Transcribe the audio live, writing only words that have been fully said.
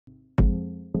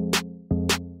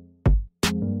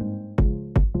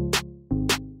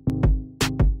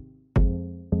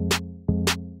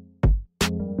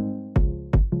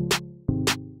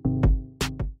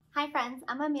friends,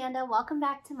 I'm Amanda. Welcome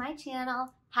back to my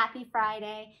channel. Happy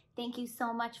Friday. Thank you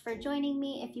so much for joining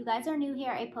me. If you guys are new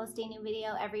here, I post a new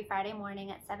video every Friday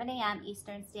morning at 7 a.m.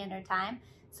 Eastern Standard Time.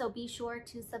 So be sure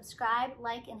to subscribe,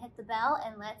 like, and hit the bell,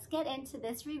 and let's get into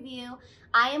this review.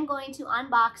 I am going to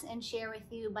unbox and share with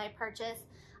you my purchase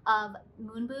of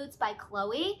Moonboots by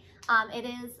Chloé. It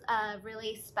is a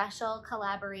really special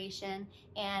collaboration,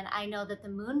 and I know that the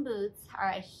Moonboots are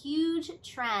a huge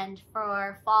trend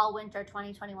for fall winter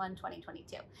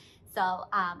 2021-2022. So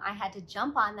I had to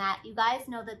jump on that. You guys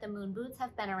know that the Moonboots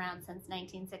have been around since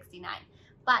 1969,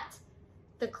 but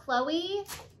the Chloé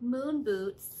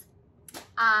Moonboots,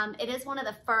 it is one of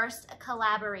the first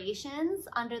collaborations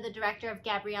under the director of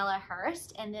Gabriella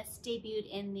Hearst, and this debuted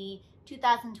in the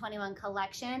 2021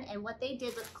 collection. And what they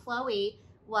did with Chloé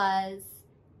was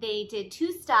they did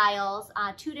two styles,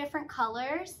 two different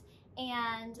colors,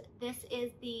 and this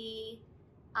is the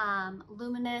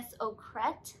luminous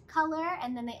ochre color,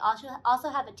 and then they also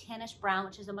have a tannish brown,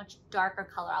 which is a much darker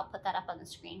color. I'll put that up on the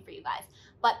screen for you guys.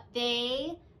 But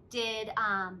they did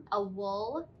a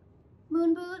wool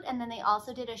moon boot, and then they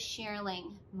also did a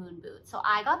shearling moon boot. So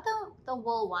I got the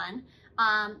wool one.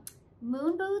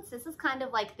 Moon boots, this is kind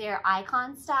of like their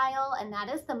icon style, and that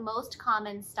is the most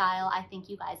common style I think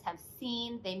you guys have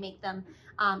seen. They make them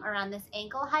around this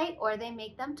ankle height, or they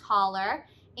make them taller,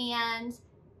 and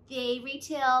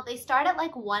they start at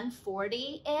like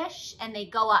 $140-ish, and they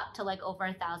go up to like over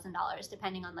 $1,000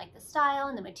 depending on like the style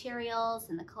and the materials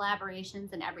and the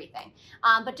collaborations and everything.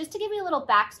 But just to give you a little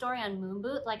backstory on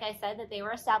Moonboot, like I said, that they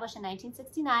were established in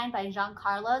 1969 by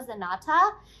Giancarlo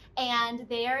Zanatta, and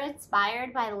they are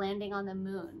inspired by landing on the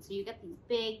moon. So you get these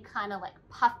big kind of like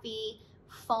puffy,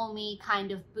 foamy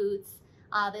kind of boots.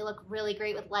 They look really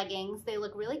great with leggings. They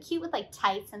look really cute with like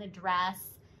tights and a dress.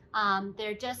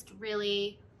 They're just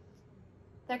really,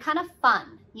 they're kind of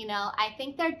fun, you know. I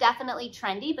think they're definitely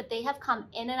trendy, but they have come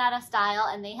in and out of style,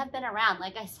 and they have been around,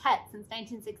 like I said, since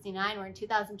 1969. We're in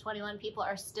 2021, people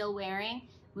are still wearing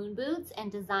moon boots,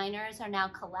 and designers are now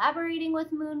collaborating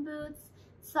with moon boots.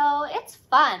 So it's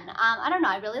fun. I don't know,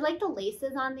 I really like the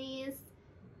laces on these,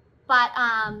 but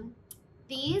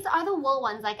these are the wool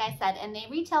ones, like I said, and they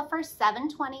retail for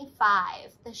 $7.25.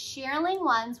 The shearling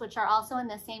ones, which are also in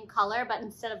the same color, but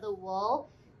instead of the wool,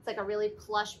 it's like a really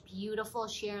plush, beautiful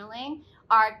shearling,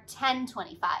 are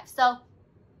 $10.25. So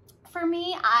for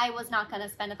me, I was not going to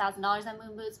spend $1,000 on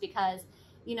moon boots because,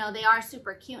 you know, they are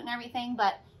super cute and everything,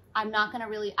 but I'm not going to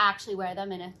really actually wear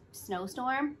them in a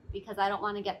snowstorm because I don't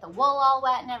want to get the wool all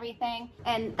wet and everything,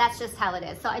 and that's just how it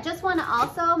is. So I just want to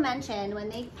also mention, when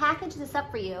they package this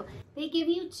up for you, they give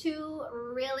you two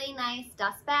really nice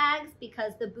dust bags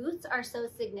because the boots are so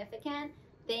significant.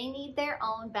 They need their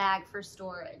own bag for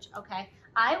storage, okay?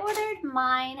 I ordered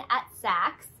mine at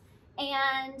Saks,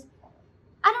 and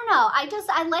I don't know,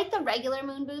 I like the regular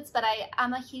moon boots, but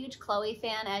I'm a huge Chloé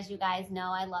fan, as you guys know.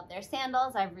 I love their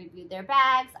sandals. I've reviewed their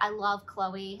bags. I love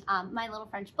Chloé. My little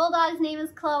French bulldog's name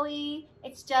is Chloé.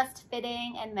 It's just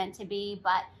fitting and meant to be,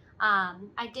 but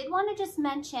I did want to just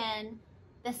mention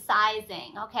the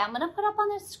sizing. Okay, I'm gonna put up on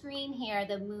the screen here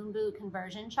the moon boot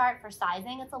conversion chart for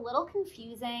sizing. It's a little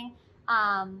confusing.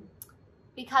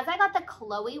 Because I got the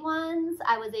Chloé ones,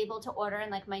 I was able to order in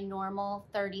like my normal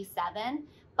 37,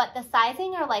 but the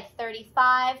sizing are like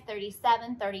 35,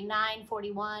 37, 39,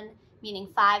 41, meaning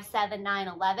 5, 7, 9,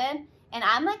 11. And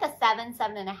I'm like a 7,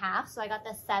 7.5, so I got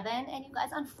the 7. And you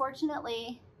guys,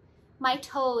 unfortunately, my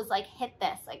toes like hit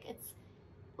this, like it's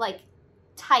like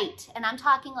tight. And I'm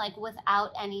talking like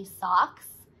without any socks.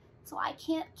 So I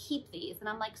can't keep these. And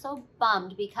I'm like so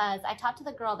bummed because I talked to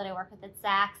the girl that I work with at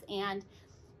Saks, and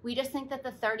we just think that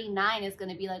the 39 is going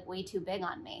to be like way too big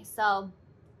on me. So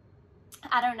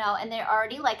I don't know. And they're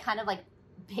already like kind of like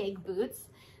big boots.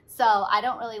 So I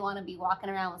don't really want to be walking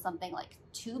around with something like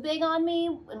too big on me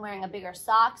and wearing a bigger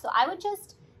sock. So I would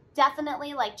just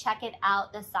definitely like check it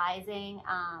out, the sizing.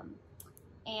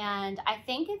 And I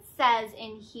think it says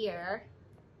in here,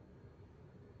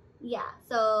 yeah,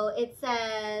 so it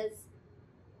says,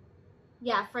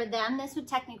 yeah, for them, this would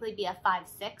technically be a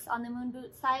 5'6" on the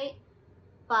Moonboot site,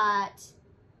 but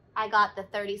I got the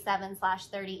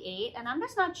 37/38, and I'm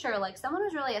just not sure, like someone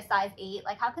who's really a size 8,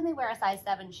 like how can they wear a size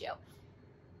 7 shoe?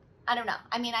 I don't know.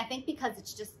 I mean, I think because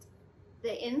it's just,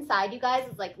 the inside, you guys,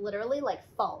 is like literally like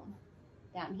foam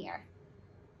down here.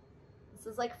 This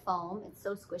is like foam. It's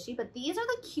so squishy, but these are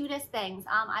the cutest things.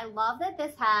 I love that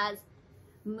this has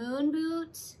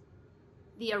Moonboot,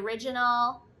 the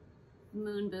original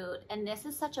Moonboot, and this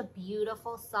is such a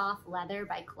beautiful soft leather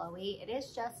by Chloé. It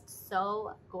is just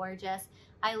so gorgeous.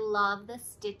 I love the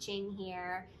stitching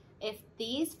here. If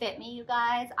these fit me, you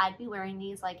guys, I'd be wearing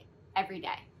these like every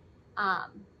day. I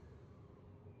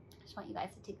just want you guys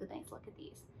to take a nice look at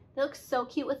these. They look so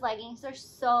cute with leggings. They're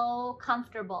so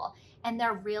comfortable and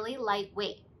they're really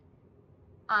lightweight.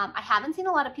 I haven't seen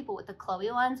a lot of people with the Chloé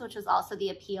ones, which was also the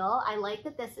appeal. I like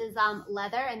that this is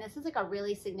leather, and this is like a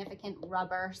really significant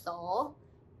rubber sole.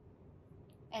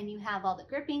 And you have all the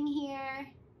gripping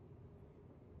here.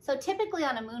 So typically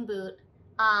on a moon boot,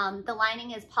 the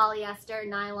lining is polyester,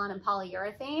 nylon, and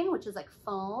polyurethane, which is like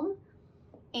foam.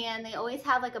 And they always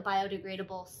have like a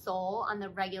biodegradable sole on the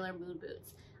regular moon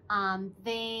boots.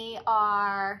 They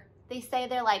say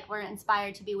they're like, we're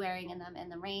inspired to be wearing them in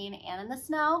the rain and in the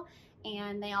snow.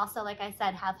 And they also, like I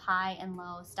said, have high and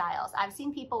low styles. I've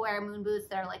seen people wear moon boots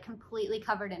that are like completely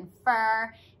covered in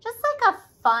fur, just like a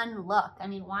fun look. I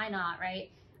mean, why not, right?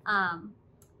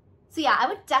 So yeah, I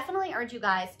would definitely urge you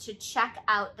guys to check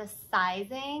out the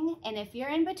sizing. And if you're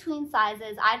in between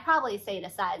sizes, I'd probably say to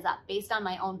size up based on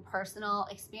my own personal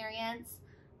experience.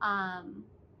 I'm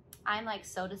like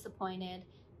so disappointed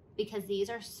because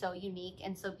these are so unique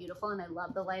and so beautiful, and I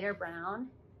love the lighter brown.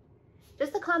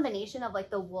 Just the combination of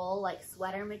like the wool, like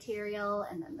sweater material,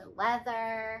 and then the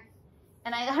leather.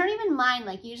 And I don't even mind,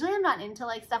 like usually I'm not into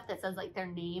like stuff that says like their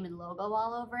name and logo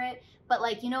all over it. But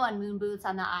like, you know, on moon boots,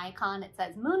 on the icon, it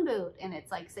says Moonboot, and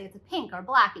it's like, say it's a pink or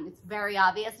black, and it's very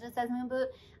obvious that it says Moonboot.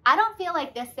 I don't feel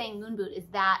like this saying Moonboot is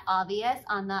that obvious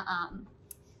on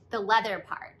the leather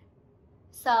part.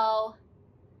 So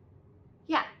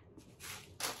yeah.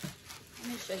 Let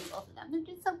me show you both of them. They're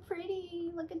just so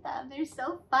pretty. Look at them. They're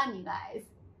so fun, you guys.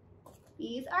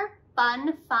 These are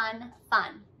fun, fun,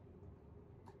 fun.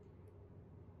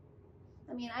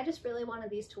 I mean, I just really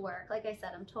wanted these to work. Like I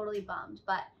said, I'm totally bummed,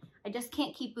 but I just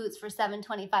can't keep boots for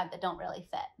 $7.25 that don't really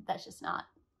fit. That's just not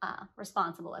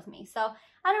responsible of me. So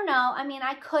I don't know. I mean,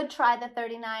 I could try the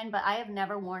 39, but I have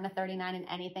never worn a 39 in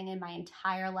anything in my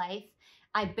entire life.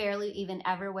 I barely even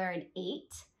ever wear an 8.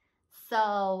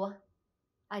 So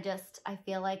I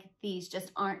feel like these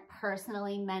just aren't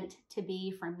personally meant to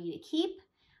be for me to keep,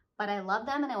 but I love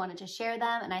them and I wanted to share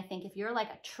them. And I think if you're like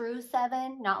a true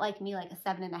 7, not like me, like a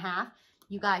 7.5,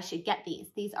 you guys should get these.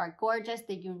 These are gorgeous.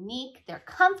 They're unique. They're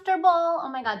comfortable. Oh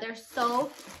my God. They're so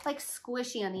like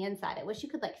squishy on the inside. I wish you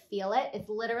could like feel it. It's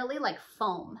literally like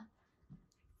foam.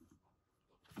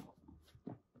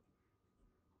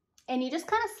 And you just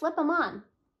kind of slip them on.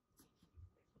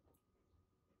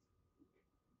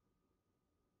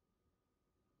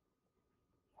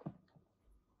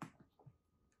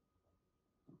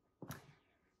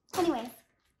 Anyways,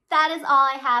 that is all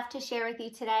I have to share with you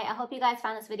today. I hope you guys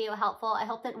found this video helpful. I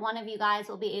hope that one of you guys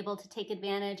will be able to take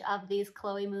advantage of these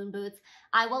Chloé moon boots.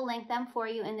 I will link them for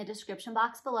you in the description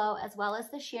box below, as well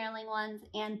as the shearling ones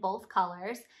and both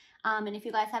colors. And if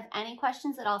you guys have any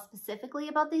questions at all specifically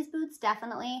about these boots,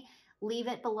 definitely leave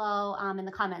it below in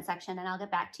the comment section and I'll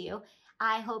get back to you.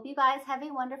 I hope you guys have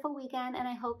a wonderful weekend, and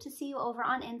I hope to see you over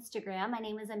on Instagram. My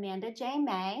name is Amanda J.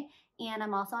 May, and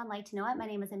I'm also on Like to Know It. My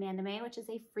name is Amanda May, which is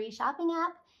a free shopping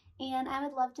app, and I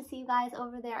would love to see you guys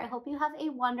over there. I hope you have a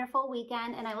wonderful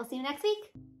weekend, and I will see you next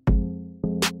week.